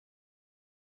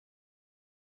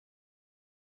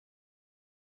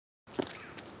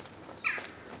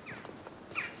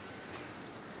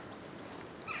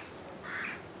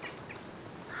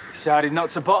Decided not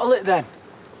to bottle it then.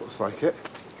 Looks like it.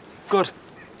 Good.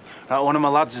 Right, one of my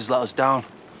lads has let us down.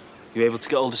 You able to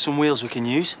get hold of some wheels we can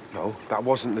use? No, that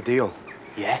wasn't the deal.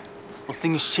 Yeah? Well,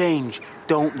 things change,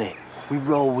 don't they? We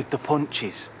roll with the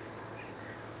punches.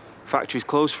 Factory's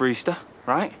closed for Easter,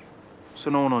 right?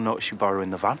 So no one will notice you borrowing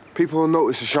the van. People will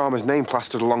notice the Sharma's name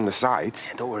plastered along the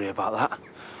sides. Don't worry about that.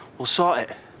 We'll sort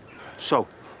it. So,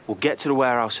 we'll get to the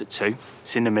warehouse at 2.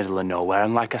 It's in the middle of nowhere,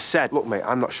 and like I said... Look, mate,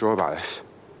 I'm not sure about this.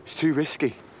 It's too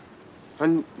risky.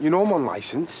 And you know I'm on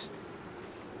licence.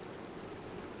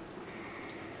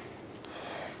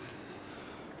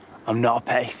 I'm not a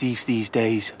petty thief these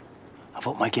days. I've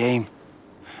upped my game.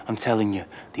 I'm telling you,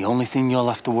 the only thing you'll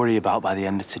have to worry about by the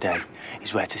end of today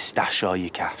is where to stash all your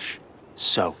cash.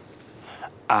 So,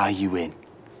 are you in?